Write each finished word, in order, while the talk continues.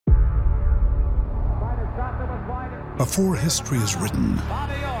Before history is written,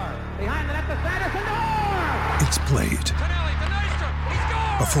 it's played.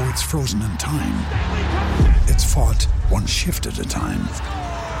 Before it's frozen in time, it's fought one shift at a time.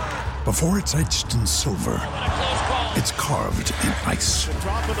 Before it's etched in silver, it's carved in ice.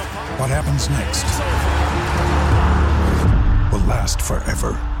 What happens next will last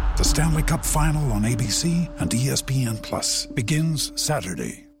forever. The Stanley Cup Final on ABC and ESPN Plus begins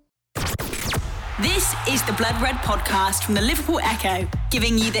Saturday. This is the Blood Red podcast from the Liverpool Echo,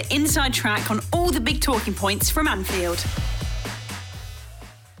 giving you the inside track on all the big talking points from Anfield.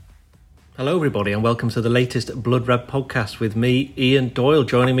 Hello everybody and welcome to the latest Blood Red podcast with me, Ian Doyle.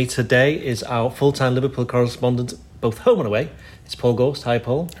 Joining me today is our full-time Liverpool correspondent, both home and away. It's Paul Gorst. Hi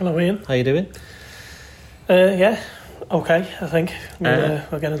Paul. Hello Ian. How you doing? Yeah, okay, I think.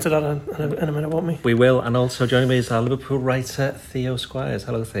 We'll get into that in a minute, won't we? We will. And also joining me is our Liverpool writer, Theo Squires.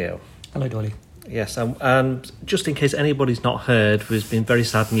 Hello Theo. Hello Dolly. Yes, and just in case anybody's not heard, there's been very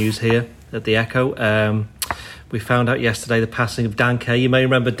sad news here at the Echo. We found out yesterday the passing of Dan Kay. You may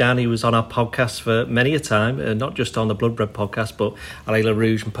remember Dan, he was on our podcast for many a time, not just on the Blood Red podcast, but Allez La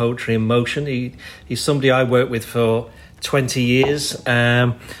Rouge and Poetry in Motion. He's somebody I worked with for 20 years,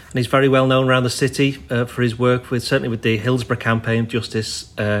 and he's very well known around the city for his work certainly with the Hillsborough campaign,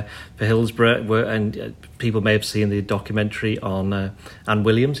 Justice for Hillsborough, and people may have seen the documentary on Anne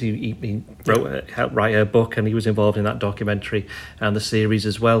Williams. He helped write her book, and he was involved in that documentary and the series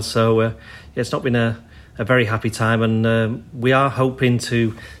as well. So it's not been a very happy time, and we are hoping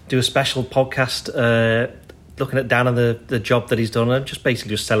to do a special podcast looking at Dan and the job that he's done, and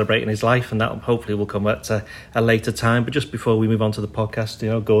just celebrating his life, and that hopefully will come at a later time. But just before we move on to the podcast,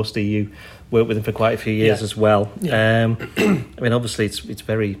 Ghosty, you worked with him for quite a few years as well. Yeah. I mean, obviously it's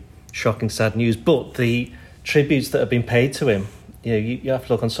very shocking, sad news, but the tributes that have been paid to him, you have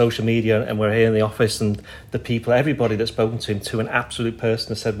to look on social media, and we're here in the office, and the people, everybody that's spoken to him, to an absolute person,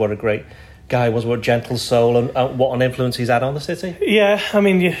 has said what a great guy was, what a gentle soul, and what an influence he's had on the city. Yeah, I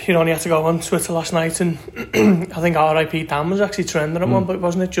mean, you only had to go on Twitter last night, and I think R.I.P. Dan was actually trending at one point,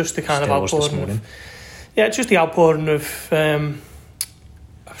 wasn't it? Just the kind of outpouring just the outpouring of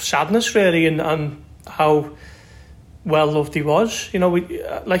sadness, really, and how well loved he was.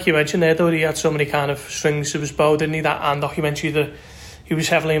 Like you mentioned there, though, he had so many kind of strings to his bow, didn't he? That and documentary that he was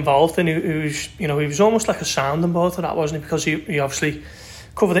heavily involved in. He was almost like a sounding board for that, wasn't he? Because he obviously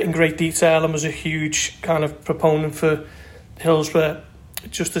covered it in great detail and was a huge kind of proponent for Hillsborough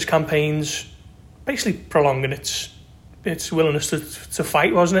Justice campaigns, basically prolonging its willingness to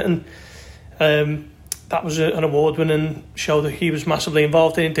fight, wasn't it? And that was an award-winning show that he was massively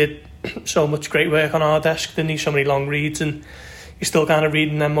involved in. He did so much great work on our desk, didn't he? So many long reads, and you're still kind of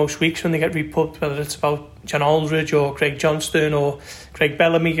reading them most weeks when they get repubbed, whether it's about John Aldridge or Craig Johnston or Craig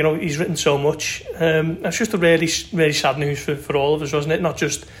Bellamy. He's written so much. It's just a really, really sad news for all of us, wasn't it? Not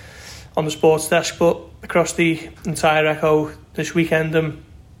just on the sports desk, but across the entire Echo this weekend.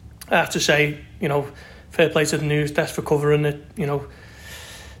 I have to say, fair play to the news desk for covering it.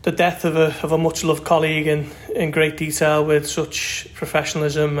 The death of a much loved colleague in great detail with such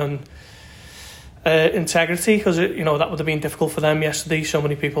professionalism and integrity, because that would have been difficult for them yesterday. So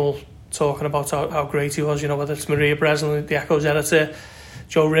many people talking about how great he was, whether it's Maria Breslin, the Echo's editor,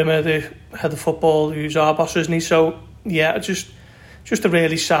 Joe Rimmer, the head of football, who's our boss, isn't he? So yeah, just a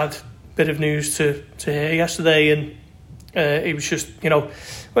really sad bit of news to hear yesterday. And it was just,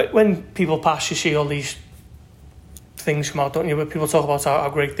 when people pass, you see all these things come out, don't you, where people talk about how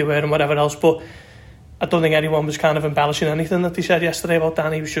great they were and whatever else, but I don't think anyone was kind of embellishing anything that they said yesterday about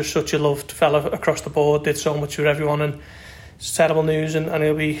Dan. He was just such a loved fella across the board, did so much for everyone, and it's terrible news, and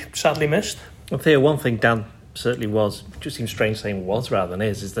he'll be sadly missed. Well, Theo, one thing Dan certainly was, it just seems strange saying was rather than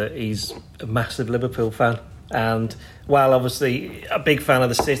is that he's a massive Liverpool fan, and while obviously a big fan of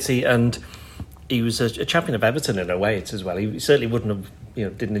the city, and he was a champion of Everton in a way as well. He certainly wouldn't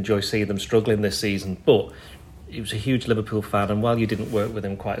have, didn't enjoy seeing them struggling this season, but he was a huge Liverpool fan, and while you didn't work with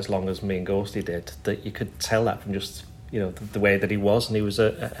him quite as long as me and Ghosty did, that you could tell that from just the way that he was, and he was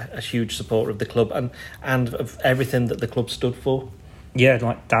a huge supporter of the club and of everything that the club stood for. Yeah,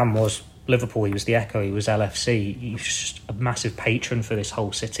 like Dan was Liverpool, he was the Echo, he was LFC. He was just a massive patron for this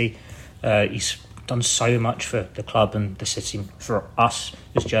whole city. He's done so much for the club and the city, for us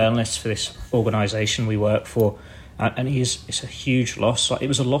as journalists, for this organisation we work for. And it's a huge loss. It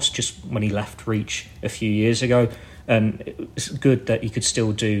was a loss just when he left Reach a few years ago. And it's good that he could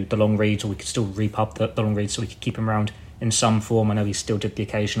still do the long reads, or we could still repub the long reads so we could keep him around in some form. I know he still did the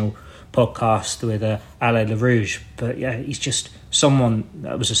occasional podcast with Alain LaRouge. But yeah, he's just someone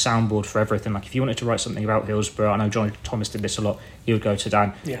that was a soundboard for everything. Like if you wanted to write something about Hillsborough, I know Johnny Thomas did this a lot, he would go to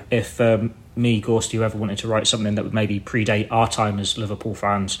Dan. Yeah. If me, Gorsty, whoever wanted to write something that would maybe predate our time as Liverpool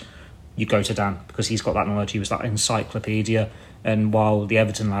fans, you go to Dan, because he's got that knowledge. He was that encyclopedia. And while the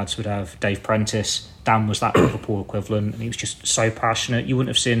Everton lads would have Dave Prentice, Dan was that Liverpool equivalent, and he was just so passionate. You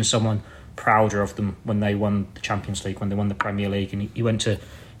wouldn't have seen someone prouder of them when they won the Champions League, when they won the Premier League, and he went to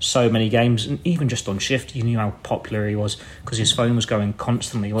so many games, and even just on shift you knew how popular he was, because his phone was going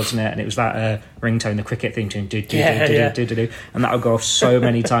constantly, wasn't it? And it was that ringtone, the cricket theme tune, and that would go off so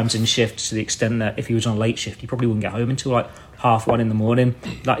many times in shifts, to the extent that if he was on a late shift he probably wouldn't get home until like 1:30 in the morning.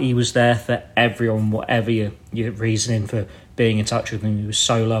 Like he was there for everyone, whatever your reasoning for being in touch with him. He was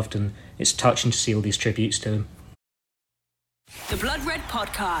so loved, and it's touching to see all these tributes to him. The Blood Red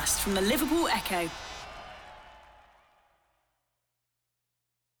Podcast from the Liverpool Echo.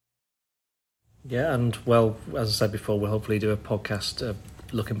 Yeah, and well, as I said before, we'll hopefully do a podcast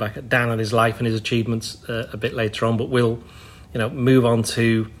looking back at Dan and his life and his achievements a bit later on. But we'll, move on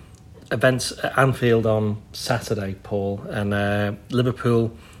to events at Anfield on Saturday, Paul. And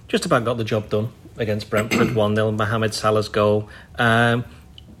Liverpool just about got the job done against Brentford, 1-0, Mohamed Salah's goal.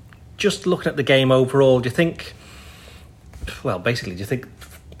 Just looking at the game overall, do you think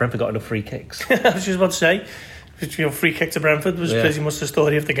Brentford got enough free kicks? I was just about to say, free kick to Brentford was pretty much the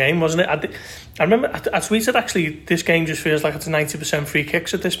story of the game, wasn't it? I remember I tweeted, actually, this game just feels like it's 90% free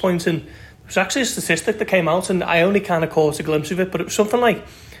kicks at this point, and there was actually a statistic that came out, and I only kind of caught a glimpse of it, but it was something like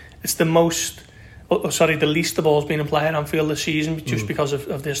it's the least the ball's been in play at Anfield this season, just because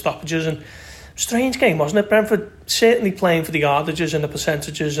of their stoppages. And strange game, wasn't it? Brentford certainly playing for the yardages and the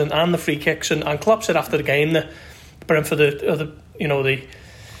percentages and the free kicks, and Klopp said after the game that Brentford are the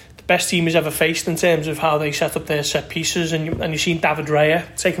best team he's ever faced in terms of how they set up their set pieces, and you've seen David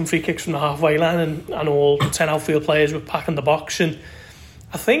Raya taking free kicks from the halfway line, and all 10 outfield players were packing the box, and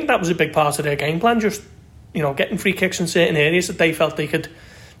I think that was a big part of their game plan, just getting free kicks in certain areas that they felt they could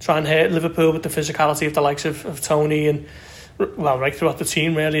try and hurt Liverpool with the physicality of the likes of Tony, and right throughout the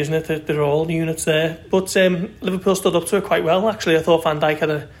team, really, isn't it? They're all units there, but Liverpool stood up to it quite well, actually. I thought Van Dijk had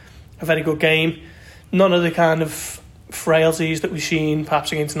a very good game. None of the kind of frailties that we've seen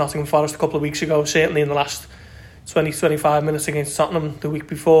perhaps against Nottingham Forest a couple of weeks ago, certainly in the last 20-25 minutes against Tottenham the week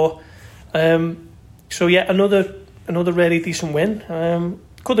before. So yeah, another really decent win.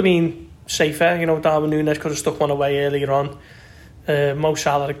 Could have been safer, Darwin Núñez could have stuck one away earlier on. Mo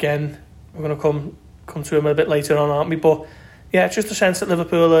Salah again, we're going to come to him a bit later on, aren't we? But yeah, it's just a sense that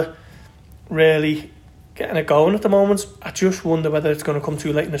Liverpool are really getting it going at the moment. I just wonder whether it's going to come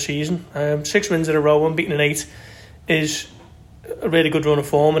too late in the season. 6 wins in a row, unbeaten in 8 is a really good run of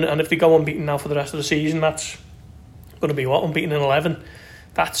form, and if they go unbeaten now for the rest of the season, that's going to be unbeaten in 11.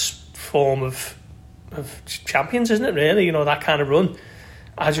 That's form of champions, isn't it, really? That kind of run.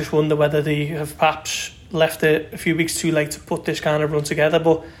 I just wonder whether they have perhaps left it a few weeks too late to put this kind of run together,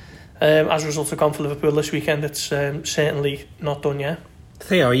 but as a result of gone for Liverpool this weekend, it's certainly not done yet.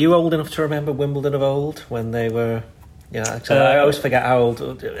 Theo, are you old enough to remember Wimbledon of old, when they were... I always forget how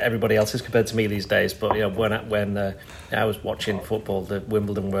old everybody else is compared to me these days. But when I was watching football, the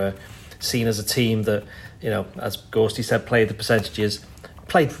Wimbledon were seen as a team that, as Gorsty said, played the percentages,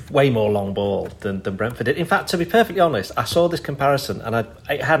 played way more long ball than Brentford did. In fact, to be perfectly honest, I saw this comparison and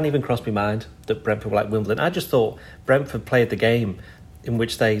it hadn't even crossed my mind that Brentford were like Wimbledon. I just thought Brentford played the game in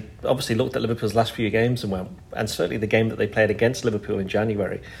which they obviously looked at Liverpool's last few games and certainly the game that they played against Liverpool in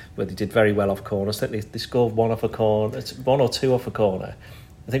January, where they did very well off corners. I think they scored one off a corner, 1 or 2 off a corner.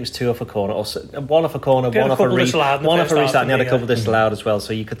 I think it was 2 off a corner, or 1 off a corner, one off a restart, and they had a couple disallowed as well.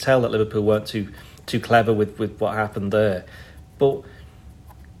 So you could tell that Liverpool weren't too clever with what happened there. But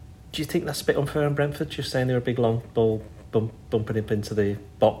do you think that's a bit unfair on Brentford, just saying they were a big long ball bumping up into the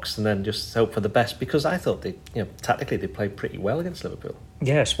box and then just hope for the best? Because I thought tactically they played pretty well against Liverpool.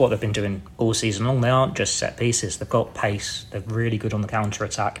 Yeah, it's what they've been doing all season long. They aren't just set pieces. They've got pace. They're really good on the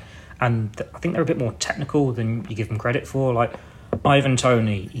counter-attack. And I think they're a bit more technical than you give them credit for. Like, Ivan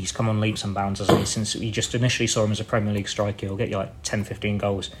Toney, he's come on leaps and bounds, hasn't he? Since you just initially saw him as a Premier League striker, he'll get you like 10, 15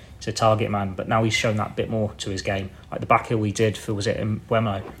 goals. He's a target man, but now he's shown that bit more to his game. Like the back heel he did for, was it in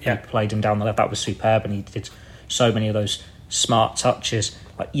Wemo? Yeah. He played him down the left. That was superb, and he did so many of those smart touches.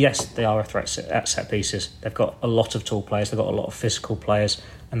 Like, yes, they are a threat at set pieces. They've got a lot of tall players. They've got a lot of physical players,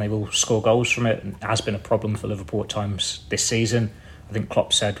 and they will score goals from it. And it has been a problem for Liverpool at times this season. I think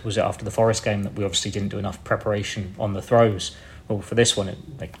Klopp said, was it after the Forest game, that we obviously didn't do enough preparation on the throws. Well, for this one,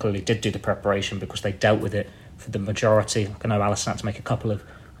 they clearly did do the preparation because they dealt with it for the majority. I know Alisson had to make a couple of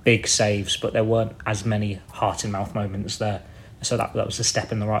big saves, but there weren't as many heart-in-mouth moments there. So that was a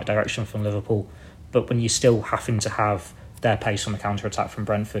step in the right direction from Liverpool. But when you're still having to have their pace on the counter-attack from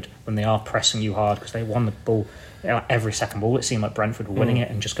Brentford, when they are pressing you hard, because they won the ball, every second ball, it seemed like Brentford were winning it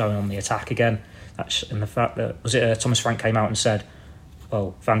and just going on the attack again. And the fact that, Thomas Frank came out and said,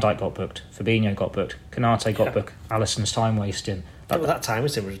 well, Van Dijk got booked, Fabinho got booked, Konate got booked, Alisson's time wasting. That time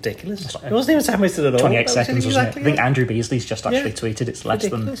wasting was ridiculous. It wasn't even time wasted at all. 28 seconds, wasn't exactly it? I think Andrew Beasley's just actually tweeted it's less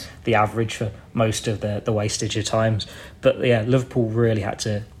ridiculous. than the average for most of the wastage of times. But yeah, Liverpool really had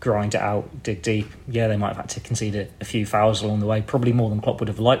to grind it out, dig deep. Yeah, they might have had to concede a few fouls along the way, probably more than Klopp would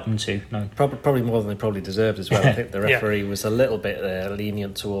have liked them to. No, Probably more than they probably deserved as well. I think the referee was a little bit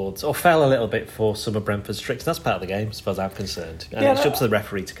lenient towards, or fell a little bit for some of Brentford's tricks. That's part of the game, as far as I'm concerned. And it's up to the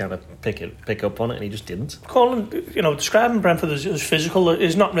referee to kind of pick up on it, and he just didn't. Describing Brentford as physical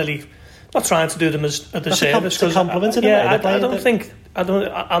is not trying to do them as a disservice. It's a compliment in a way.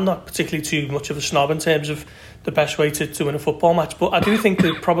 I'm not particularly too much of a snob in terms of the best way to win a football match, but I do think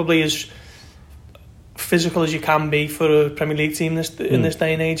that probably as physical as you can be for a Premier League team in this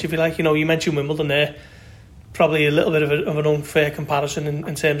day and age, if you like. You mentioned Wimbledon there. Probably a little bit of an unfair comparison in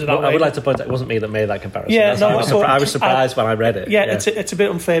terms of that. Well, I would like to point out it wasn't me that made that comparison. Yeah, I was surprised when I read it. Yeah, it's a bit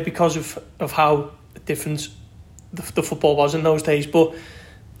unfair because of how different the football was in those days. But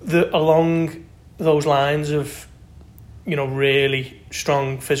along those lines of really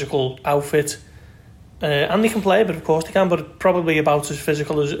strong physical outfit, and they can play, but of course they can. But probably about as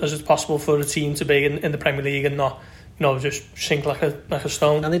physical as it's possible for a team to be in the Premier League and not. Just sink like a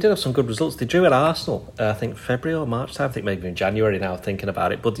stone. And they did have some good results. They drew at Arsenal, I think February or March time. I think maybe in January now. Thinking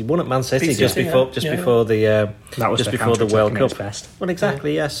about it, but they won at Man City just before the World Cup. Best. Well,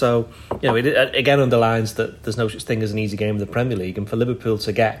 exactly, yeah. So it again underlines that there's no such thing as an easy game in the Premier League, and for Liverpool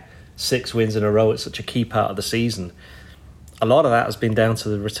to get 6 wins in a row at such a key part of the season, a lot of that has been down to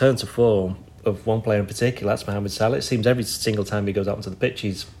the return to form of one player in particular. That's Mohamed Salah. It seems every single time he goes out onto the pitch,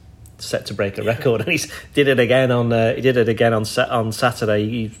 he's set to break a record, and he did it again on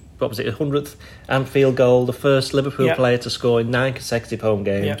Saturday. What was it, 100th Anfield goal, the first Liverpool player to score in 9 consecutive home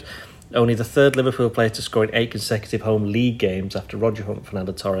games, only the third Liverpool player to score in 8 consecutive home league games after Roger Hunt and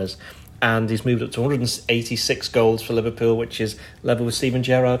Fernando Torres, and he's moved up to 186 goals for Liverpool, which is level with Steven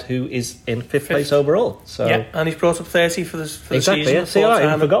Gerrard, who is in fifth place overall. So and he's brought up 30 for the season. Yeah. See, I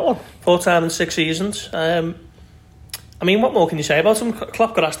even forgot one. 4 times in 6 seasons. What more can you say about him?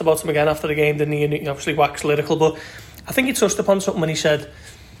 Klopp got asked about him again after the game, didn't he? And he obviously waxed lyrical, but I think he touched upon something when he said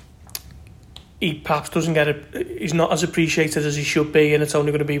he perhaps doesn't get it. He's not as appreciated as he should be, and it's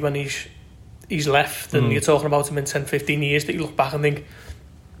only going to be when he's left and you're talking about him in 10, 15 years that you look back and think,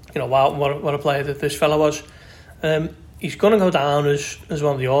 wow, what a player that this fella was. He's going to go down as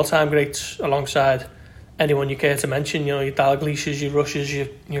one of the all-time greats alongside anyone you care to mention. Your Dalglish's, your Rushes,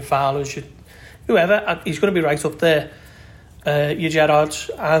 your Fowlers, your whoever. He's going to be right up there. Your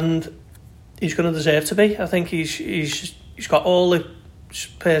Gerrards, and he's going to deserve to be. I think he's got all the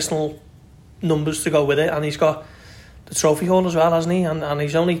personal numbers to go with it, and he's got the trophy haul as well, hasn't he? And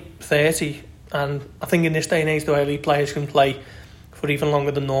he's only 30, and I think in this day and age the way elite players can play for even longer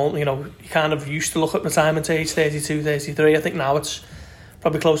than normal. You kind of used to look at retirement age 32, 33. I think now it's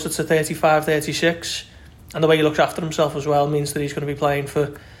probably closer to 35, 36, and the way he looks after himself as well means that he's going to be playing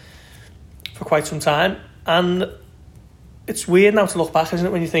for quite some time. And it's weird now to look back, isn't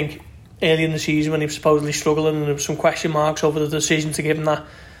it, when you think early in the season when he was supposedly struggling and there was some question marks over the decision to give him that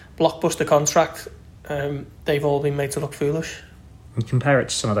blockbuster contract, they've all been made to look foolish. And compare it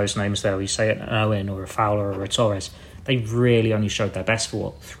to some of those names there, you say an Owen or a Fowler or a Torres, they really only showed their best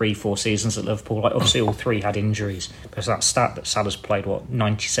for 3-4 seasons at Liverpool. Like, obviously all three had injuries, because that stat that Salah's played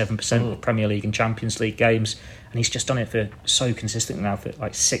 97% of Premier League and Champions League games, and he's just done it for so consistently now for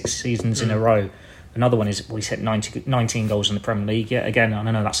 6 seasons in a row. Another one is he's hit 19 goals in the Premier League. Yeah, again,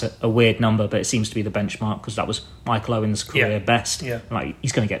 I know that's a weird number, but it seems to be the benchmark because that was Michael Owen's career best. Yeah.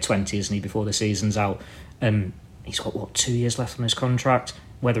 He's going to get 20, isn't he, before the season's out? He's got 2 years left on his contract.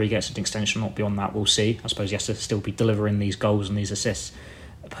 Whether he gets an extension or not beyond that, we'll see. I suppose he has to still be delivering these goals and these assists.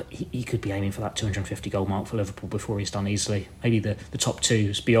 But he could be aiming for that 250 goal mark for Liverpool before he's done easily. Maybe the top two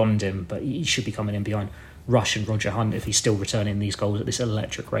is beyond him, but he should be coming in behind Rush and Roger Hunt if he's still returning these goals at this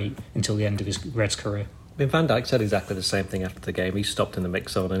electric rate until the end of his Reds career. Van Dijk said exactly the same thing after the game. He stopped in the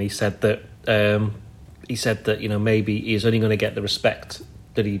mix zone and he said that maybe he's only going to get the respect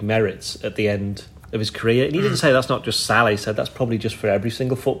that he merits at the end of his career. And he didn't say that's not just Salah. He said that's probably just for every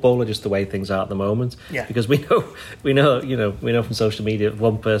single footballer, just the way things are at the moment. Yeah. Because we know from social media, if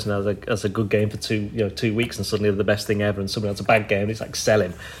one person has a good game for 2 weeks and suddenly they're the best thing ever, and someone has a bad game, it's like sell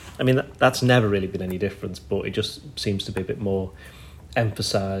him. I mean, that's never really been any difference, but it just seems to be a bit more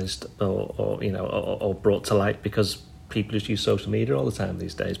emphasised or brought to light because people just use social media all the time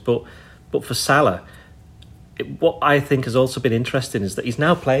these days. But for Salah, what I think has also been interesting is that he's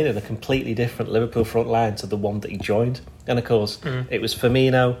now playing in a completely different Liverpool front line to the one that he joined. And of course, it was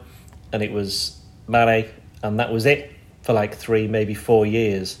Firmino and it was Mane, and that was it for like 3, maybe 4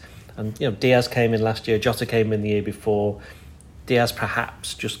 years. And Diaz came in last year, Jota came in the year before. Diaz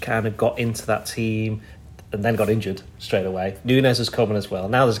perhaps just kind of got into that team and then got injured straight away. Núñez has come in as well.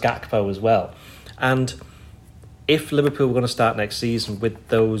 Now there's Gakpo as well. And if Liverpool were going to start next season with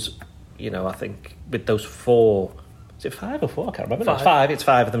those, I think with those 4, is it 5 or 4? I can't remember. 5. No, it's 5. It's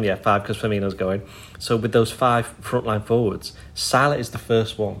 5 of them, 5 because Firmino's going. So with those 5 frontline forwards, Salah is the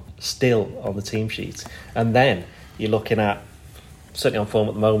first one still on the team sheet. And then you're looking at, certainly on form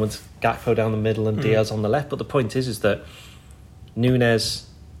at the moment, Gakpo down the middle and Diaz on the left. But the point is that Núñez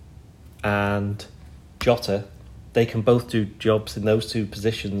and Jota, they can both do jobs in those 2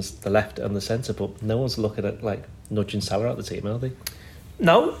 positions, the left and the centre, but no one's looking at like nudging Salah out the team, are they?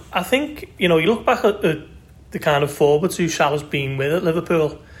 No, I think, you look back at the kind of forwards who Salah's been with at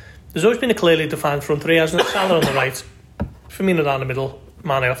Liverpool, there's always been a clearly defined front three, hasn't it? Salah on the right, Firmino down the middle,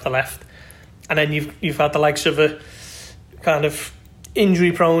 Mane off the left, and then you've had the likes of a kind of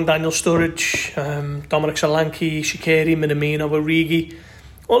injury-prone Daniel Sturridge, Dominic Solanke, Shaqiri, Minamino, Origi,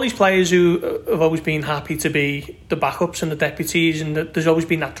 all these players who have always been happy to be the backups and the deputies, and there's always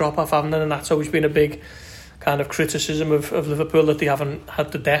been that drop-off, haven't there? And that's always been a big kind of criticism of Liverpool, that they haven't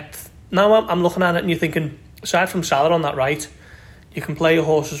had the depth. Now I'm looking at it and you're thinking, aside from Salah on that right, you can play your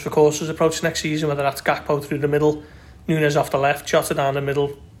horses for courses approach next season, whether that's Gakpo through the middle, Núñez off the left, Jota down the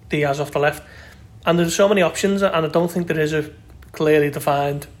middle, Diaz off the left. And there's so many options, and I don't think there is a clearly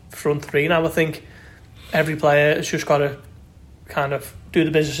defined front three now. I think every player has just got to kind of do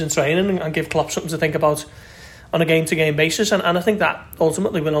the business in training and give Klopp something to think about on a game-to-game basis, and I think that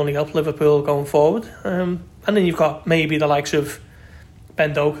ultimately will only help Liverpool going forward. And then you've got maybe the likes of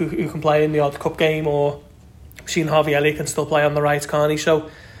Ben Doak who can play in the odd cup game, or we've seen Harvey Elliott can still play on the right, can't he? So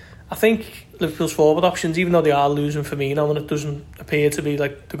I think Liverpool's forward options, even though they are losing Firmino and it doesn't appear to be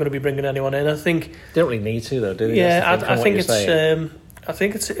like they're going to be bringing anyone in, I think they don't really need to though, do they? Yeah, I think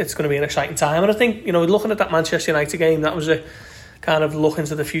it's going to be an exciting time, and I think looking at that Manchester United game, that was a kind of look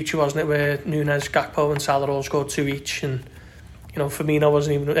into the future, wasn't it? Where Núñez, Gakpo, and Salah all scored 2 each, and Firmino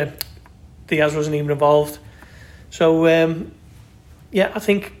wasn't even Diaz wasn't even involved. So I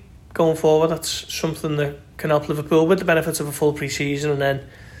think going forward, that's something that can help Liverpool with the benefits of a full pre-season, and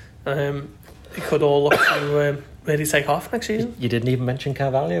then it could all look to really take off next season. You didn't even mention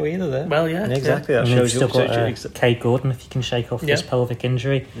Carvalho either there. Well, yeah. Exactly. Yeah. That shows you've still got Cade Gordon, if you can shake off this pelvic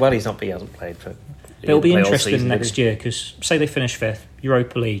injury. Well, he hasn't played for... It'll be interesting next year, because say they finish 5th,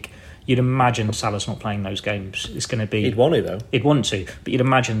 Europa League, you'd imagine Salah's not playing those games. It's going to be... He'd want to, though. He'd want to, but you'd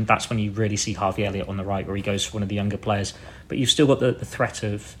imagine that's when you really see Harvey Elliott on the right, where he goes for one of the younger players. But you've still got the threat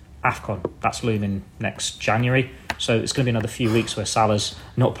of AFCON. That's looming next January. So it's going to be another few weeks where Salah's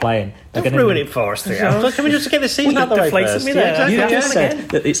not playing. Don't ruin it for us, Theo. Can we just get the season out of the way first? You just said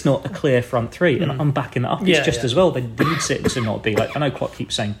that it's not a clear front three, and I'm backing that up. It's just as well. They need to not be like... I know Klopp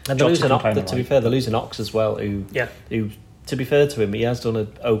keeps saying... And they're losing to be fair, they're losing Ox as well, who, to be fair to him, he has done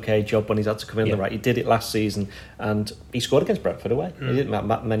an okay job when he's had to come in the right. He did it last season, and he scored against Brentford away. He didn't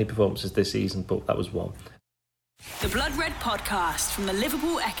have many performances this season, but that was one. The Blood Red Podcast from the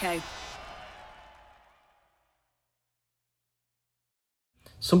Liverpool Echo.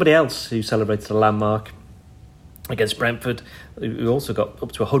 Somebody else who celebrated a landmark against Brentford, who also got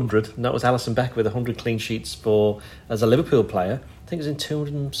up to 100, and that was Alisson Becker with 100 clean sheets as a Liverpool player. I think it was in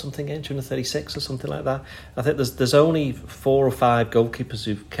 200-something games, 236 or something like that. I think there's only 4 or 5 goalkeepers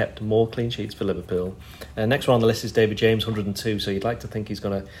who've kept more clean sheets for Liverpool. Next one on the list is David James, 102, so you'd like to think he's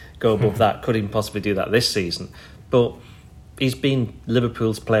going to go above that. Could even possibly do that this season. But he's been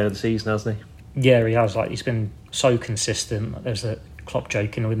Liverpool's player of the season, hasn't he? Yeah, he has. He's been so consistent. There's a Klopp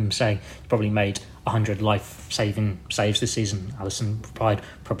joking with him saying he probably made 100 life-saving saves this season. Alisson replied,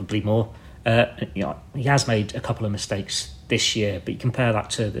 probably more. He has made a couple of mistakes this year, but you compare that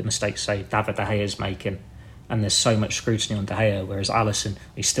to the mistakes, say, David De Gea's making, and there's so much scrutiny on De Gea, whereas Alisson,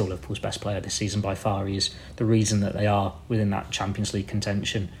 he's still Liverpool's best player this season by far. He is the reason that they are within that Champions League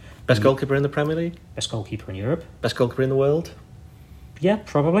contention. Best goalkeeper in the Premier League? Best goalkeeper in Europe. Best goalkeeper in the world? Yeah,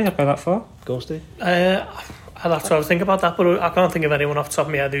 probably. I'd go that far. Ghosty? I'd have to think about that, but I can't think of anyone off the top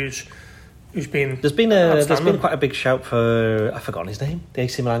of my head who's been... There's been quite a big shout for... I've forgotten his name. The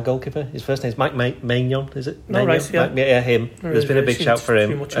AC Milan goalkeeper. His first name is Mike Maignan, is it? No, right, yeah. Him. There's been a big shout for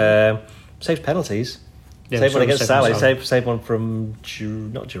him. Saves penalties. Yeah, saved one against Salah. Saved one from...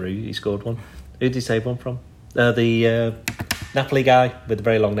 Not Giroud, he scored one. Who did he save one from? The Napoli guy with a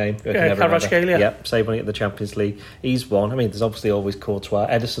very long name. Kvaratskhelia. Yep, saved money at the Champions League. He's one. I mean, there's obviously always Courtois,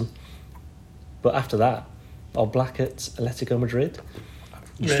 Edison. But after that, all black at Atletico Madrid.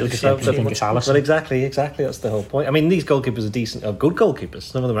 You still think it's Alisson. Well, exactly. That's the whole point. I mean, these goalkeepers are good goalkeepers.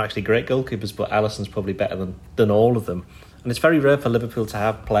 Some of them are actually great goalkeepers, but Alisson's probably better than all of them. And it's very rare for Liverpool to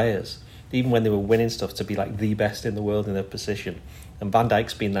have players, even when they were winning stuff, to be like the best in the world in their position. And Van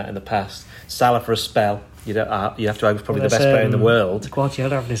Dijk's been that in the past. Salah for a spell. You have to argue probably the best player in the world.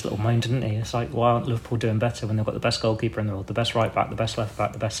 Guardiola had this little moan, didn't he? It's like, why aren't Liverpool doing better when they've got the best goalkeeper in the world, the best right back, the best left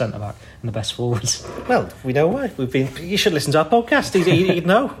back, the best centre back, and the best forwards? Well, we know why. You should listen to our podcast. You'd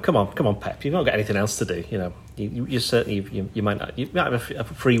know. Come on, Pep. You've not got anything else to do. You know, you certainly you might not. You might have a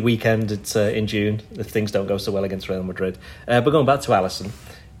free weekend in June if things don't go so well against Real Madrid. But going back to Alisson.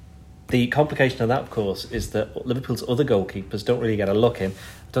 The complication of that, of course, is that Liverpool's other goalkeepers don't really get a look in.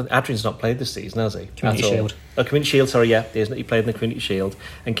 Adrian's not played this season, has he? Community Shield. Oh, Community Shield, sorry, yeah. He played in the Community Shield.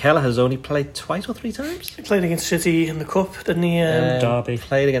 And Kelleher's only played twice or three times? He played against City in the Cup, didn't he? Derby.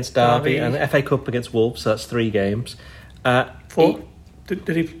 Played against Derby and the FA Cup against Wolves, so that's 3 games. Four? Did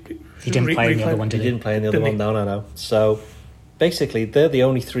he... He didn't play in the other one, did he? He didn't play in the other one, no. So, basically, they're the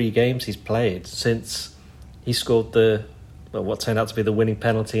only 3 games he's played since he scored what turned out to be the winning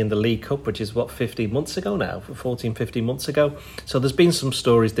penalty in the League Cup, which is 15 months ago now, 15 months ago. So there's been some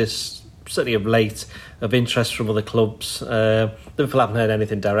stories certainly of late, of interest from other clubs. Liverpool haven't heard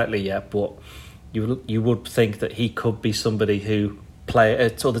anything directly yet, but you would think that he could be somebody who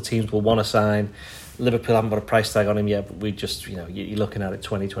other teams will want to sign. Liverpool haven't got a price tag on him yet, but we just, you're looking at it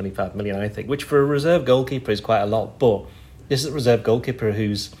 20-25 million, I think, which for a reserve goalkeeper is quite a lot. But this is a reserve goalkeeper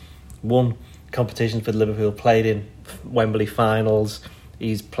who's won competitions for Liverpool, played in Wembley finals,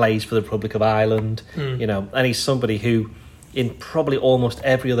 he's plays for the Republic of Ireland, and he's somebody who, in probably almost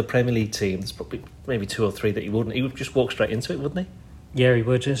every other Premier League team, there's probably maybe 2 or 3 that he would just walk straight into it, wouldn't he? Yeah, he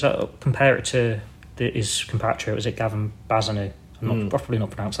would. So compare it to his compatriot, was it Gavin Bazanu? I'm probably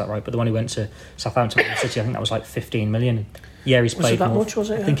not pronounced that right, but the one who went to Southampton City, I think that was like 15 million. Yeah, he's played that more. Much, was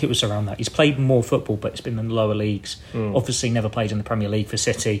it? I think it was around that. He's played more football, but it's been in the lower leagues. Obviously, never played in the Premier League for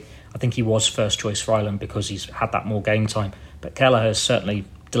City. I think he was first choice for Ireland because he's had that more game time. But Kelleher has certainly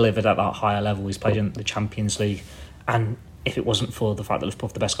delivered at that higher level. He's played in the Champions League, and if it wasn't for the fact that Liverpool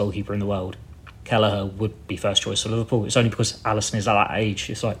have the best goalkeeper in the world, Kelleher would be first choice for Liverpool. It's only because Alisson is at that age.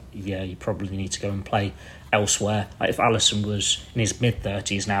 It's like, yeah, you probably need to go and play elsewhere. Like if Alisson was in his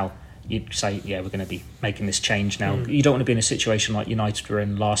mid-30s now, you'd say, yeah, we're going to be making this change now. You don't want to be in a situation like United were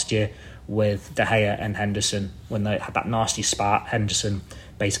in last year with De Gea and Henderson. When they had that nasty spat, Henderson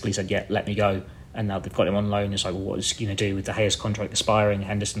basically said, yeah, let me go. And now they've got him on loan. It's like, well, what is he going to do with De Gea's contract expiring?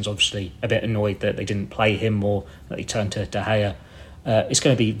 Henderson's obviously a bit annoyed that they didn't play him more, that he turned to De Gea. It's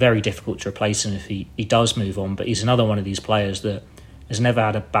going to be very difficult to replace him if he does move on. But he's another one of these players that has never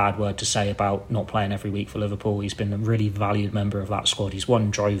had a bad word to say about not playing every week for Liverpool. He's been a really valued member of that squad. He's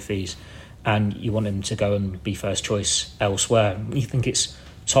won trophies, and you want him to go and be first choice elsewhere. You think it's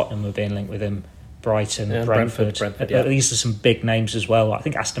Tottenham were being linked with him, Brighton, Brentford. Yeah. These are some big names as well. I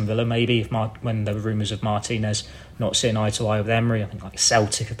think Aston Villa maybe, when there were rumours of Martinez not seeing eye to eye with Emery. I think like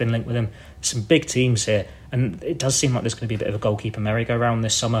Celtic have been linked with him. Some big teams here, and it does seem like there's going to be a bit of a goalkeeper merry-go-round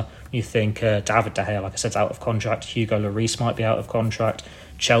this summer. You think David De Gea, like I said, is out of contract. Hugo Lloris might be out of contract.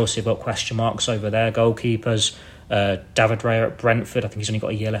 Chelsea have got question marks over their goalkeepers. David Raya at Brentford, I think he's only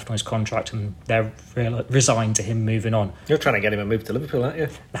got a year left on his contract, and they're resigned to him moving on. You're trying to get him a move to Liverpool, aren't you?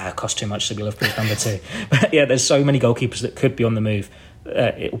 Nah, it costs too much to be Liverpool's number 2. But yeah, there's so many goalkeepers that could be on the move.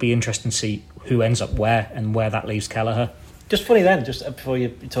 It'll be interesting to see who ends up where and where that leaves Kelleher. Just funny then, just before you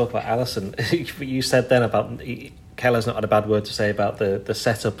talk about Alisson, you said then about Kelleher's not had a bad word to say about the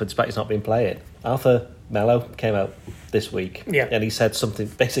setup and despite he's not been playing. Arthur Melo came out this week, and he said something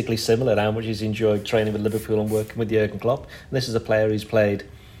basically similar, how much he's enjoyed training with Liverpool and working with Jurgen Klopp. And this is a player who's played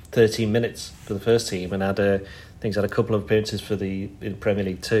 13 minutes for the first team and had a couple of appearances for in Premier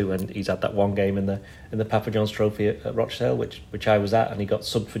League too, and he's had that one game in the Papa John's Trophy at Rochdale, which I was at, and he got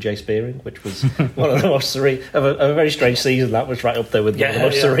subbed for Jay Spearing, which was one of the most surreal of a very strange season. That was right up there with one of the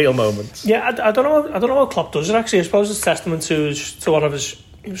most surreal moments. Yeah, I don't know how Klopp does it actually. I suppose it's testament to one of his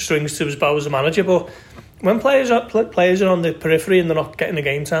strings to his bow as a manager, but when players are on the periphery and they're not getting the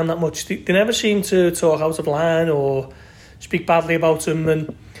game time that much, they never seem to talk out of line or speak badly about him. And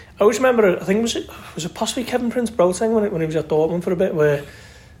I always remember, I think was it possibly Kevin Prince Boateng when he was at Dortmund for a bit, where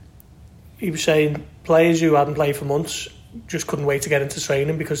he was saying players who hadn't played for months just couldn't wait to get into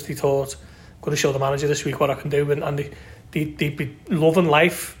training because they thought, I'm going to show the manager this week what I can do, and they'd be loving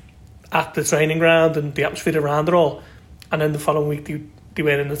life at the training ground and the atmosphere around it all, and then the following week they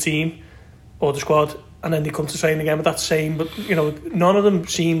were in the team or the squad and then they come to training again with that same. But none of them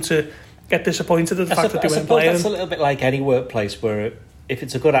seem to get disappointed at the fact that they weren't playing. That's a little bit like any workplace where if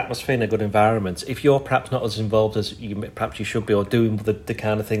it's a good atmosphere and a good environment, if you're perhaps not as involved as perhaps you should be, or doing the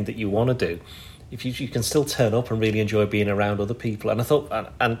kind of thing that you want to do, if you can still turn up and really enjoy being around other people. And I thought,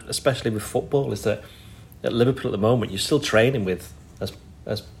 and especially with football, is that at Liverpool at the moment, you're still training with,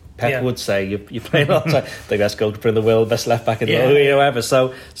 as Pep would say, you're playing alongside the best goalkeeper in the world, best left back in the world, ever.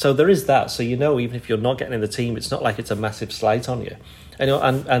 So there is that. So even if you're not getting in the team, it's not like it's a massive slight on you.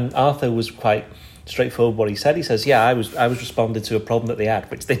 And Arthur was quite straightforward what he said. He says, I was responding to a problem that they had,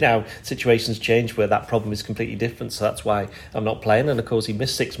 which they now, situations change where that problem is completely different, so that's why I'm not playing. And of course he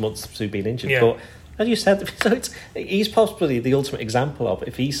missed 6 months through being injured. But as you said, so he's possibly the ultimate example of,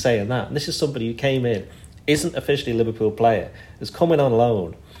 if he's saying that, and this is somebody who came in, isn't officially a Liverpool player, is coming on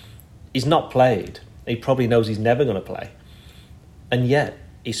loan, he's not played, he probably knows he's never going to play, and yet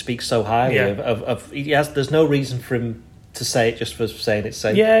he speaks so highly of there's no reason for him to say it just for saying it's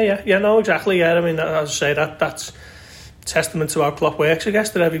sake. No, exactly. I mean, as I say, that's testament to how Klopp works, I guess,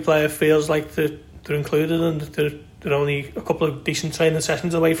 that every player feels like they're included, and they're only a couple of decent training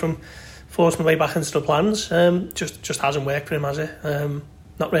sessions away from forcing their way back into the plans. Just hasn't worked for him, has it?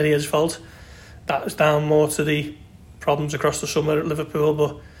 Not really his fault. That was down more to the problems across the summer at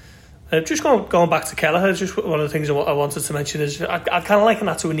Liverpool. But just going back to Kelleher, just one of the things I wanted to mention is I kind of liken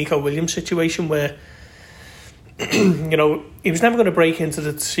that to a Nico Williams situation where he was never going to break into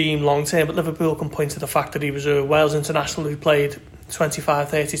the team long term, but Liverpool can point to the fact that he was a Wales international who played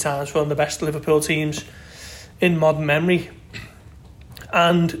 25-30 times for one of the best Liverpool teams in modern memory,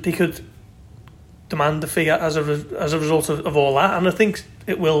 and they could demand the fee as a result of all that. And I think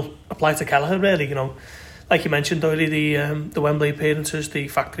it will apply to Kelleher, really. Like you mentioned, Doyle, the Wembley appearances, the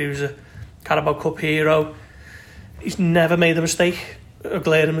fact that he was a Carabao Cup hero. He's never made a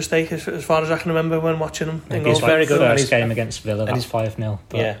glaring mistake as far as I can remember when watching him. He's very good. First game against Villa, that's 5-0.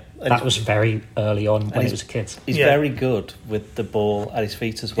 That was very early on when he was a kid. He's very good with the ball at his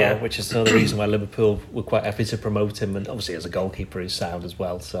feet as well, which is another reason why Liverpool were quite happy to promote him, and obviously as a goalkeeper he's sound as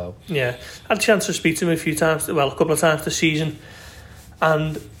well. So I had a chance to speak to him a couple of times this season,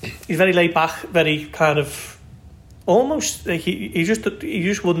 and he's very laid back, very kind of almost like he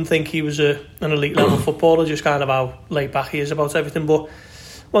just wouldn't think he was an elite level footballer, just kind of how laid back he is about everything. But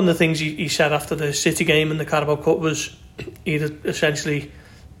one of the things he said after the City game in the Carabao Cup was he'd essentially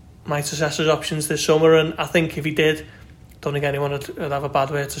might assess his options this summer, and I think if he did, don't think anyone would have a bad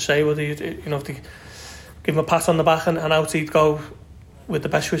word to say. Would he? If they give him a pat on the back and out he'd go with the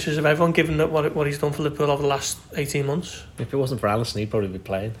best wishes of everyone, given that what he's done for Liverpool over the last 18 months. If it wasn't for Alisson, he'd probably be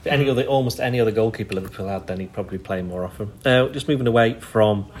playing. If almost any other goalkeeper Liverpool had, then he'd probably play more often. Just moving away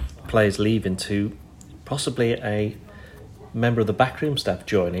from players leaving to possibly a member of the backroom staff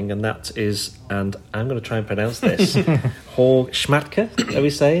joining, and that is, and I'm going to try and pronounce this, Jorg Schmadtke, are we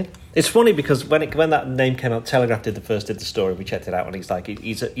saying? It's funny because when that name came out, Telegraph did the story, we checked it out, and he's like,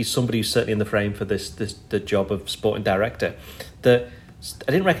 he's somebody who's certainly in the frame for the job of sporting director.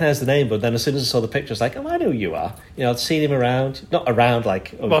 I didn't recognise the name, but then as soon as I saw the picture, I was like, I know who you are. I'd seen him around, not around like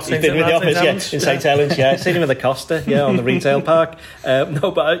he's been in the office, in St Helens, I'd seen him in the Costa, on the retail park.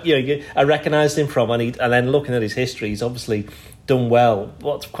 But I recognised him from, and then looking at his history, he's obviously done well.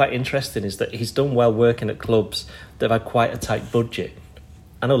 What's quite interesting is that he's done well working at clubs that have had quite a tight budget.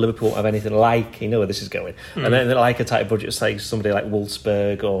 I know Liverpool won't have anything like, you know where this is going, and then like a tight budget, say somebody like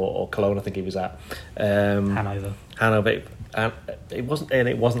Wolfsburg or Cologne, I think he was at. Hanover. And it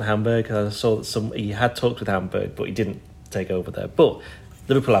wasn't Hamburg. I saw that he had talked with Hamburg, but he didn't take over there. But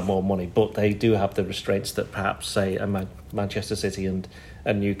Liverpool have more money, but they do have the restraints that perhaps say Manchester City and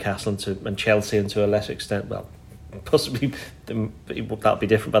Newcastle and Chelsea, and to a lesser extent, well, possibly that'll be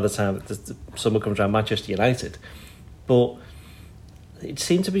different by the time that summer comes around. Manchester United, but it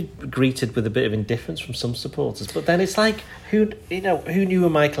seemed to be greeted with a bit of indifference from some supporters. But then it's like, who knew who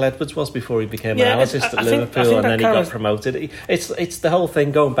Michael Edwards was before he became an analyst at Liverpool, and then he got promoted. It's the whole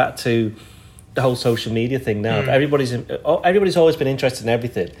thing going back to the whole social media thing now. Everybody's always been interested in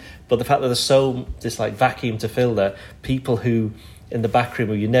everything, but the fact that there's this like vacuum to fill there, people who in the back room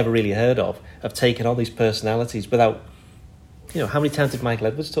who you never really heard of have taken on these personalities without. How many times did Michael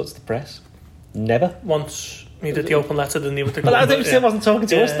Edwards talk to the press? Never. Once. He did the open letter, didn't he? With the but I think he still wasn't talking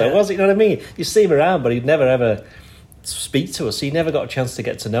to us, though, was it? You know what I mean? You see him around, but he'd never ever speak to us. So you never got a chance to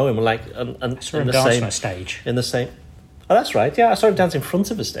get to know him. I saw him dance on a stage. In the same. Oh, that's right. Yeah, I saw him dance in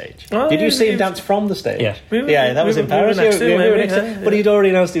front of a stage. Did you see him dance from the stage? Yeah, that was in Paris. But he'd already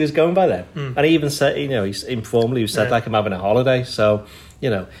announced he was going by then, and he even said, he's informally said like I'm having a holiday. So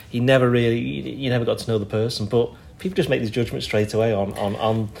he never really, you never got to know the person. But people just make these judgments straight away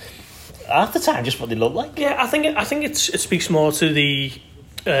on half the time just what they look like. Yeah, I think it speaks more to the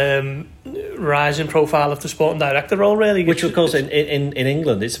rising profile of the sporting director role, really. Which, of course, in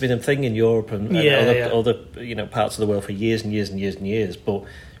England, it's been a thing in Europe and other parts of the world for years and years and years and years. But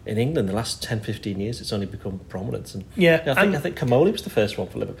in England, the last 10, 15 years, it's only become prominent. And I think Kamoli was the first one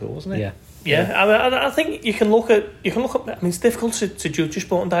for Liverpool, wasn't he? Yeah. I think you can look at. I mean, it's difficult to judge a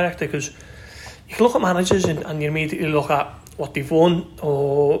sporting director because you can look at managers and you immediately look at what they've won,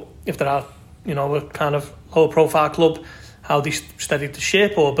 or if they're at a kind of lower profile club, how they steadied the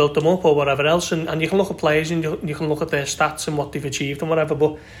ship or built them up or whatever else, and you can look at players and you can look at their stats and what they've achieved and whatever.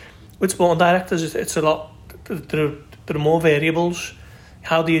 But with sporting directors, it's a lot. There are more variables.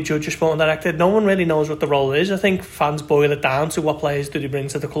 How do you judge a sporting director? No one really knows what the role is. I think fans boil it down to what players do they bring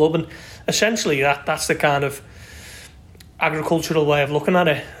to the club, and essentially that's the kind of agricultural way of looking at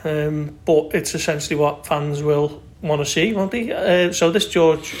it. But it's essentially what fans will want to see, won't they? So this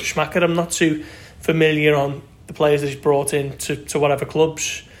George Schmacker, I'm not too familiar on the players that he's brought in to whatever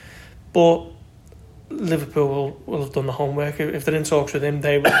clubs, but Liverpool will have done the homework. If they're in talks with him,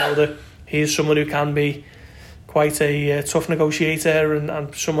 they will know that he is someone who can be quite a tough negotiator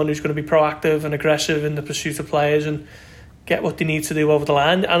and someone who's going to be proactive and aggressive in the pursuit of players and get what they need to do over the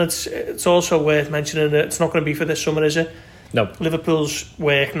line. And it's also worth mentioning that it's not going to be for this summer, is it? No. Liverpool's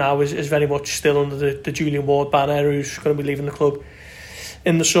work now is very much still under the Julian Ward banner, who's going to be leaving the club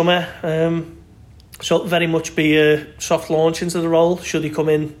in the summer. So it'll very much be a soft launch into the role should he come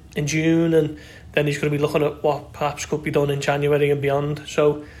in June, and then he's going to be looking at what perhaps could be done in January and beyond.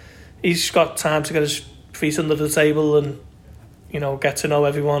 So he's got time to get his feet under the table and get to know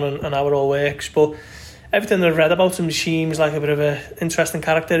everyone and how it all works. But everything that I've read about him seems like a bit of an interesting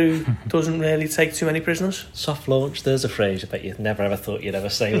character who doesn't really take too many prisoners. Soft launch, there's a phrase I bet you never ever thought you'd ever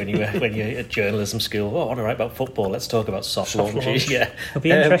say when you're at journalism school. Oh, I want to write about football, let's talk about soft launches. Yeah. It'll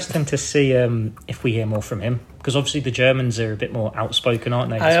be interesting to see if we hear more from him, because obviously the Germans are a bit more outspoken,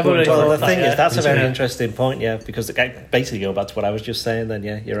 aren't they? The thing is, that's a very interesting point, because basically going back to what I was just saying then,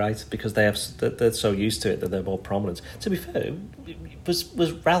 you're right, because they're so used to it that they're more prominent. To be fair,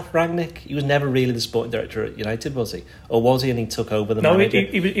 was Ralph Rangnick, he was never really the sporting director at United, was he? Or was he and he took over the manager? No,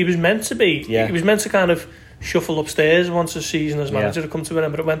 he was meant to be. Yeah. He was meant to kind of shuffle upstairs once a season as manager to come to an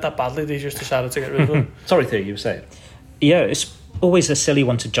end, but it went that badly they just decided to get rid of him. Sorry, Theo, you were saying? Yeah, it's always a silly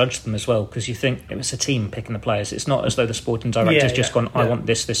one to judge them as well, because you think it was a team picking the players. It's not as though the sporting director's just gone, I want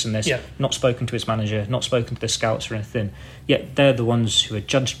this and this, not spoken to his manager, not spoken to the scouts or anything. Yet they're the ones who are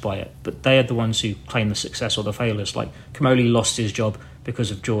judged by it, but they are the ones who claim the success or the failures. Like Kamoli lost his job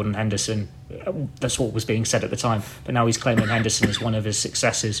because of Jordan Henderson. That's what was being said at the time, but now he's claiming Henderson as one of his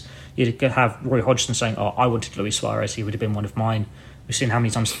successes. You could have Roy Hodgson saying, I wanted Luis Suarez, he would have been one of mine. We've seen how many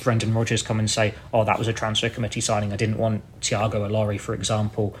times Brendan Rodgers come and say, that was a transfer committee signing, I didn't want Thiago Ilori, for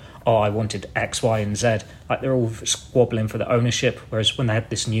example. I wanted X, Y and Z. Like, they're all squabbling for the ownership, whereas when they had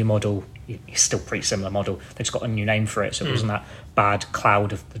this new model, it's still a pretty similar model, they just got a new name for it, so it wasn't that bad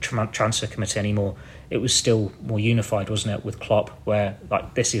cloud of the transfer committee anymore. It was still more unified, wasn't it, with Klopp, where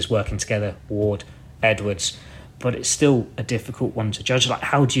this is working together, Ward, Edwards, but it's still a difficult one to judge. Like,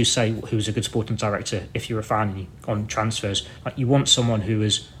 how do you say who's a good sporting director if you're a fan on transfers? Like, you want someone who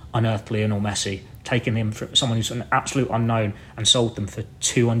has unearthed Lionel Messi, taken him from someone who's an absolute unknown and sold them for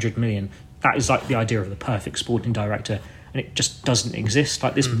 200 million. That is like the idea of the perfect sporting director, and it just doesn't exist.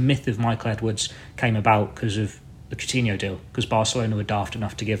 Like, this myth of Michael Edwards came about because of the Coutinho deal, because Barcelona were daft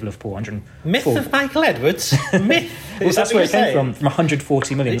enough to give Liverpool 140. Myth of Michael Edwards? Myth? Well, that's where it came from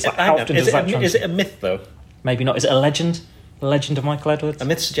 140 million. It's like, how often does that is it a myth, though? Maybe not. Is it a legend? A legend of Michael Edwards? A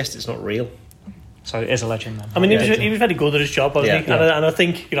myth suggests it's not real. So it is a legend then. I mean, he was very good at his job, wasn't he? And I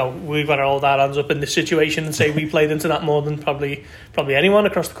think, we've got to hold our hands up in this situation and say we played into that more than probably anyone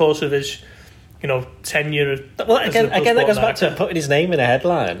across the course of his tenure. Well, again, that goes back to putting his name in a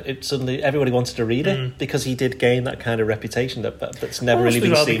headline. It suddenly everybody wanted to read it because he did gain that kind of reputation that's never really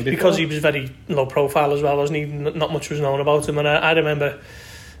been seen before. Because he was very low profile as well, wasn't he? Not much was known about him, and I remember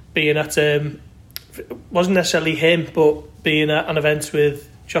being at wasn't necessarily him, but being at an event with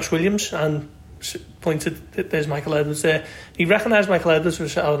Josh Williams and pointed, there's Michael Edwards there. He recognised Michael Edwards and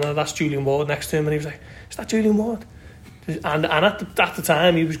said, that's Julian Ward next to him, and he was like, is that Julian Ward? And at the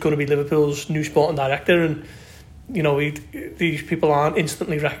time he was going to be Liverpool's new sporting director, and these people aren't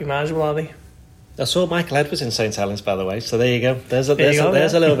instantly recognisable, are they? I saw Michael Edwards in St Helens, by the way, so there you go. There's a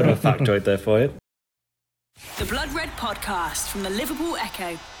little bit of a factoid there for you. The Blood Red Podcast from the Liverpool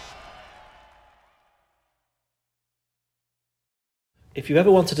Echo. If you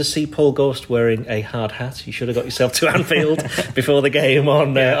ever wanted to see Paul Ghost wearing a hard hat, you should have got yourself to Anfield before the game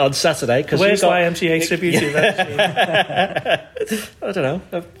on Saturday. Where's YMCA tribute to that? I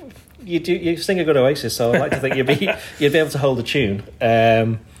don't know. you sing a good Oasis, so I'd like to think you'd be able to hold a tune.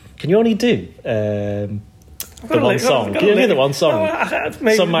 Can you only do the one song? Can you do the one song?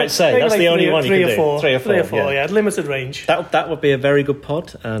 Maybe, some might say that's the only one you can do. Three or four, yeah. Limited range. That would be a very good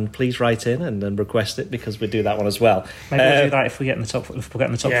pod, and please write in and then request it because we do that one as well. Maybe we'll do that if we get in the top. If we get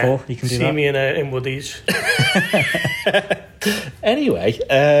in the top 4, you can do that. See me in Woodies. Anyway,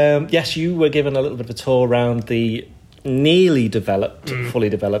 yes, you were given a little bit of a tour around the nearly developed, fully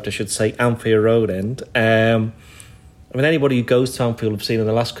developed, I should say, Anfield Road end. I mean, anybody who goes to Anfield have seen in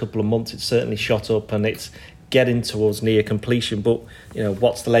the last couple of months, it's certainly shot up and it's getting towards near completion. But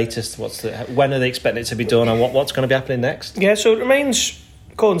what's the latest? When are they expecting it to be done, and what's going to be happening next? Yeah, so it remains,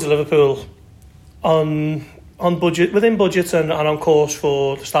 according to Liverpool, on budget, within budget, and on course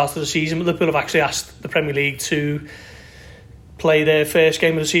for the start of the season. But Liverpool have actually asked the Premier League to play their first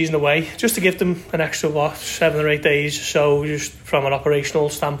game of the season away, just to give them an extra 7 or 8 days. So just from an operational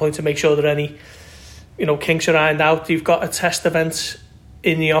standpoint, to make sure that any kinks are ironed out. You've got a test event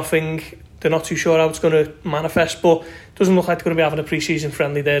in the offing. They're not too sure how it's going to manifest, but it doesn't look like they're going to be having a pre-season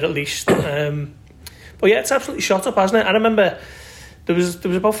friendly there at least. But yeah, it's absolutely shot up, hasn't it? I remember there was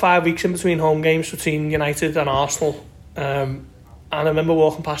about 5 weeks in between home games between United and Arsenal. And I remember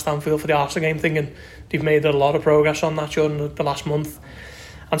walking past Anfield for the Arsenal game thinking they've made a lot of progress on that during the last month.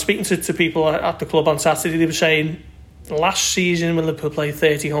 And speaking to people at the club on Saturday, they were saying last season when Liverpool played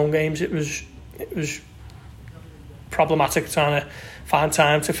 30 home games, it was problematic trying to find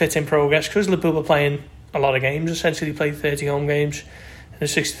time to fit in progress because Liverpool were playing a lot of games. Essentially played 30 home games in a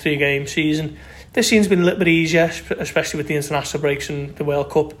 63 game season. This season's been a little bit easier, especially with the international breaks and the World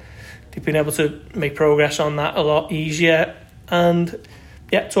Cup. They've been able to make progress on that a lot easier, and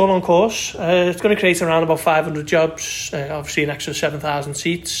yeah, it's all on course. It's going to create around about 500 jobs, obviously an extra 7,000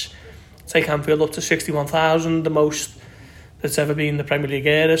 seats, take Anfield up to 61,000, the most that's ever been in the Premier League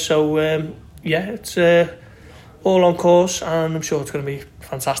era. So yeah, it's all on course, and I'm sure it's going to be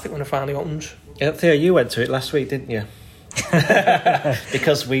fantastic when it finally opens. Yeah, Theo, you went to it last week, didn't you?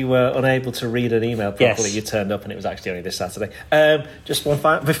 Because we were unable to read an email properly. Yes. You turned up, and it was actually only this Saturday. Just one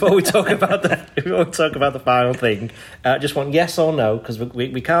before we talk about the final thing. Just one yes or no, because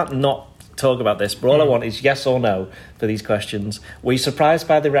we can't not talk about this. But all I want is yes or no for these questions. Were you surprised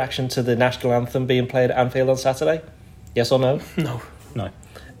by the reaction to the national anthem being played at Anfield on Saturday? Yes or no? No.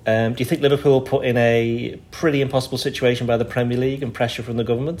 Do you think Liverpool put in a pretty impossible situation by the Premier League and pressure from the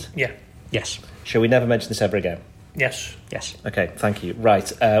government? Yeah. Yes. Shall we never mention this ever again? Yes. Okay, thank you.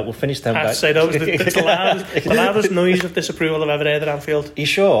 Right, we'll finish then. I have to say that was the loudest noise of disapproval I've ever heard at Anfield. Are you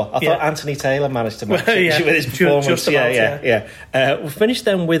sure? I thought Anthony Taylor managed to match it with his performance. Just about, We'll finish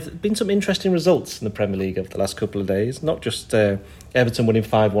then with been some interesting results in the Premier League over the last couple of days. Not just Everton winning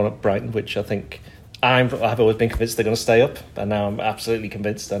 5-1 at Brighton, which I think I've always been convinced they're going to stay up, and now I'm absolutely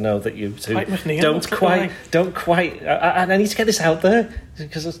convinced. I know that you two don't quite. I need to get this out there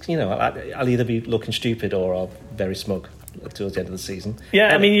because I'll either be looking stupid or I'll very smug towards the end of the season.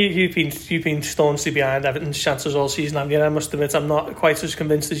 Yeah, I mean you've been staunchly behind Everton's chances all season, haven't you? I must admit I'm not quite as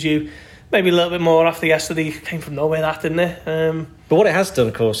convinced as you. Maybe a little bit more after yesterday. Came from nowhere, that, didn't it? But what it has done,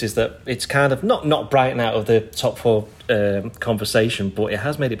 of course, is that it's kind of not Brighton out of the top 4 conversation, but it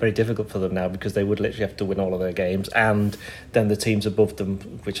has made it very difficult for them now because they would literally have to win all of their games, and then the teams above them,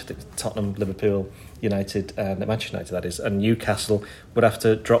 which I think Tottenham, Liverpool, United, and Manchester United, that is, and Newcastle, would have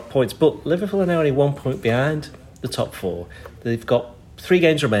to drop points. But Liverpool are now only 1 point behind the top 4. They've got 3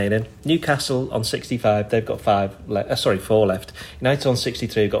 games remaining. Newcastle on 65, they've got 4 left. United on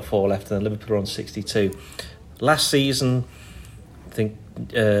 63, have got 4 left, and then Liverpool are on 62. Last season, I think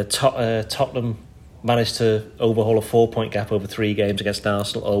Tottenham managed to overhaul a 4-point gap over 3 games against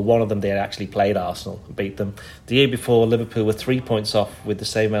Arsenal, or one of them they had actually played Arsenal and beat them. The year before, Liverpool were 3 points off with the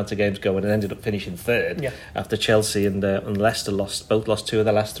same amount of games going and ended up finishing 3rd after Chelsea and Leicester both lost 2 of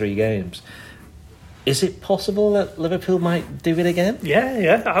their last 3 games. Is it possible that Liverpool might do it again?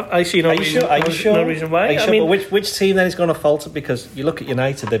 Yeah. I see no reason. Are you sure? No reason why. I mean, which team then is going to falter? Because you look at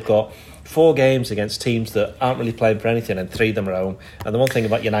United, they've got 4 games against teams that aren't really playing for anything, and 3 of them are home. And the one thing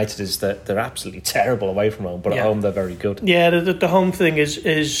about United is that they're absolutely terrible away from home, but at home they're very good. Yeah, the home thing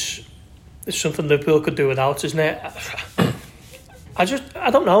is something Liverpool could do without, isn't it? I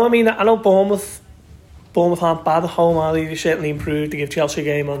don't know. I mean, I know Bournemouth aren't bad at home, are they? They certainly improved. They give Chelsea a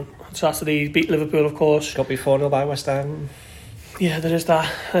game on Saturday, beat Liverpool, of course. Got beat 4-0 by West Ham. Yeah, there is that.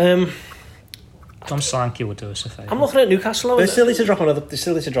 John Solanke would do us a favour. I'm looking at Newcastle. They still need to drop another. They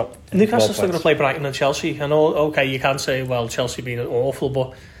still need to drop. Newcastle's still going to play Brighton and Chelsea. I know. Okay, you can't say Chelsea being awful,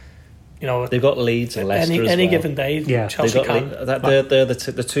 but they've got Leeds and Leicester any given day. Yeah, Chelsea can.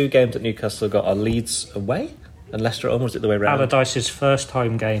 The 2 games that Newcastle got are Leeds away. And Leicester at home, was it the way round? Allardyce's first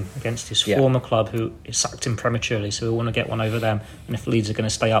home game against his former club, who sacked him prematurely, so we want to get one over them. And if Leeds are going to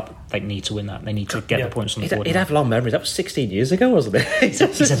stay up, they need to win that. They need to get the points on the board. He'd have long memories. That was 16 years ago, wasn't it? He's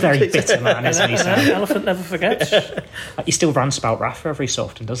a very bitter man, isn't he, Sam? Elephant never forgets. He still rants about Rafa every so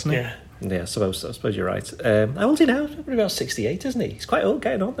often, doesn't he? Yeah, I suppose you're right. How old is he now? Probably about 68, isn't he? He's quite old,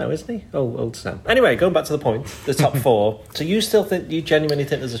 getting on now, isn't he? Old Sam. Anyway, going back to the point, the top four. So you genuinely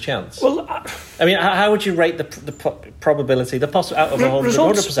think there's a chance? Well, I mean, how would you rate the probability, out of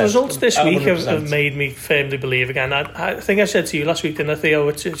 100%? Results this week have made me firmly believe again. I think I said to you last week, didn't I, Theo?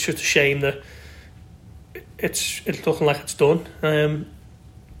 It's just a shame that it's looking like it's done.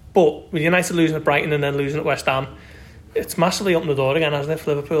 But with United losing at Brighton and then losing at West Ham, it's massively opened the door again, hasn't it,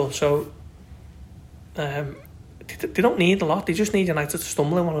 for Liverpool? So they don't need a lot. They just need United to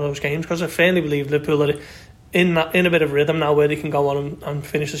stumble in one of those games, because I firmly believe Liverpool are in a bit of rhythm now where they can go on and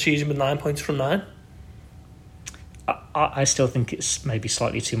finish the season with 9 points from 9. I still think it's maybe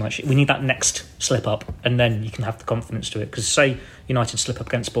slightly too much. We need that next slip up, and then you can have the confidence to it. Because say United slip up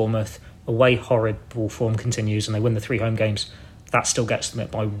against Bournemouth, away horrible form continues, and they win the 3 home games, that still gets them it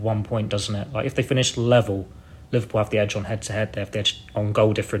by 1 point, doesn't it? Like if they finish level, Liverpool have the edge on head-to-head. They have the edge on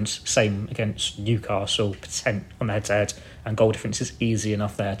goal difference. Same against Newcastle, % on the head-to-head. And goal difference is easy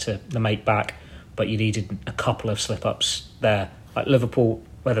enough there to make back. But you needed a couple of slip-ups there. Like Liverpool,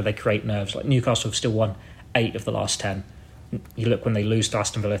 whether they create nerves. Like Newcastle have still won 8 of the last 10. You look when they lose to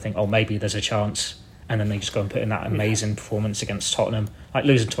Aston Villa, think, maybe there's a chance. And then they just go and put in that amazing performance against Tottenham. Like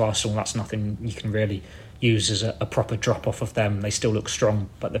losing to Arsenal, that's nothing you can really use as a proper drop-off of them. They still look strong,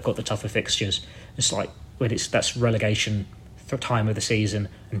 but they've got the tougher fixtures. It's like that's relegation time of the season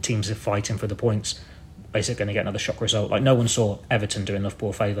and teams are fighting for the points, basically going to get another shock result. Like no one saw Everton doing Liverpool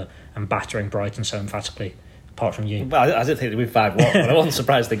a favour and battering Brighton so emphatically, apart from you. Well, I didn't think they'd win 5-1, but I wasn't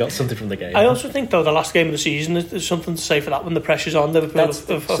surprised they got something from the game. I also think, though, the last game of the season, there's something to say for that when the pressure's on. Liverpool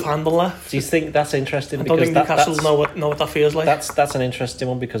have handle left. Do you think that's interesting? I don't think Newcastle know what that feels like. That's an interesting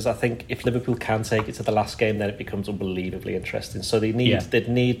one, because I think if Liverpool can take it to the last game, then it becomes unbelievably interesting. So they'd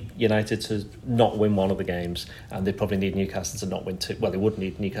need United to not win one of the games, and they'd probably need Newcastle to not win 2. Well, they would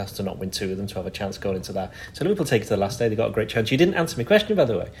need Newcastle to not win 2 of them to have a chance going into that. So Liverpool take it to the last day. They got a great chance. You didn't answer my question, by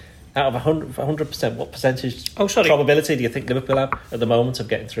the way. Out of 100%, what percentage probability do you think Liverpool have at the moment of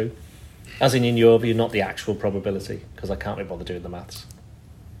getting through? As in your view, not the actual probability, because I can't be bothered doing the maths.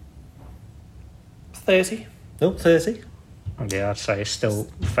 30. No, 30? Yeah, I'd say it's still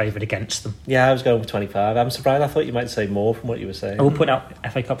favoured against them. Yeah, I was going with 25. I'm surprised. I thought you might say more from what you were saying. I will put out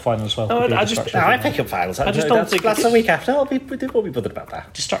FA Cup final as well. FA Cup finals. I just don't think that's the week after. We'll be bothered about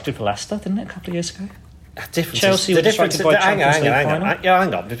that. Distracted for Leicester, didn't it, a couple of years ago? Chelsea were distracted by Champions League final.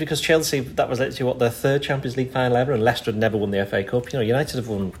 Hang on, because Chelsea, that was literally their 3rd Champions League final ever, and Leicester had never won the FA Cup. United have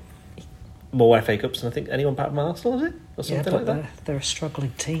won more FA Cups than I think anyone apart from Arsenal, is it? Or something like that. They're a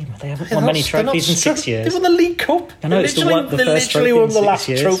struggling team. They haven't won many trophies in 6 years. They won the League Cup. I know, it's they literally won the last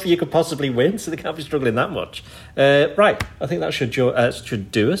trophy you could possibly win, so they can't be struggling that much. Right, I think that should do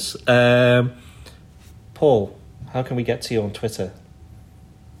us. Paul, how can we get to you on Twitter?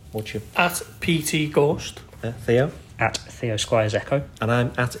 What's your... At PT Ghost. Theo? At Theo Squires Echo. And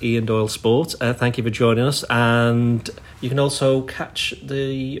I'm at Ian Doyle Sport. Thank you for joining us. And you can also catch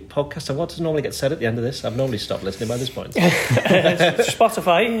the podcast. And what does normally get said at the end of this? I've normally stopped listening by this point.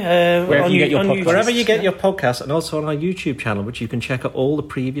 Spotify. Wherever you get your podcasts, and also on our YouTube channel, which you can check out all the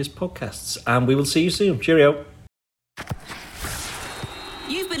previous podcasts. And we will see you soon. Cheerio.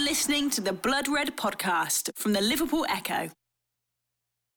 You've been listening to the Blood Red Podcast from the Liverpool Echo.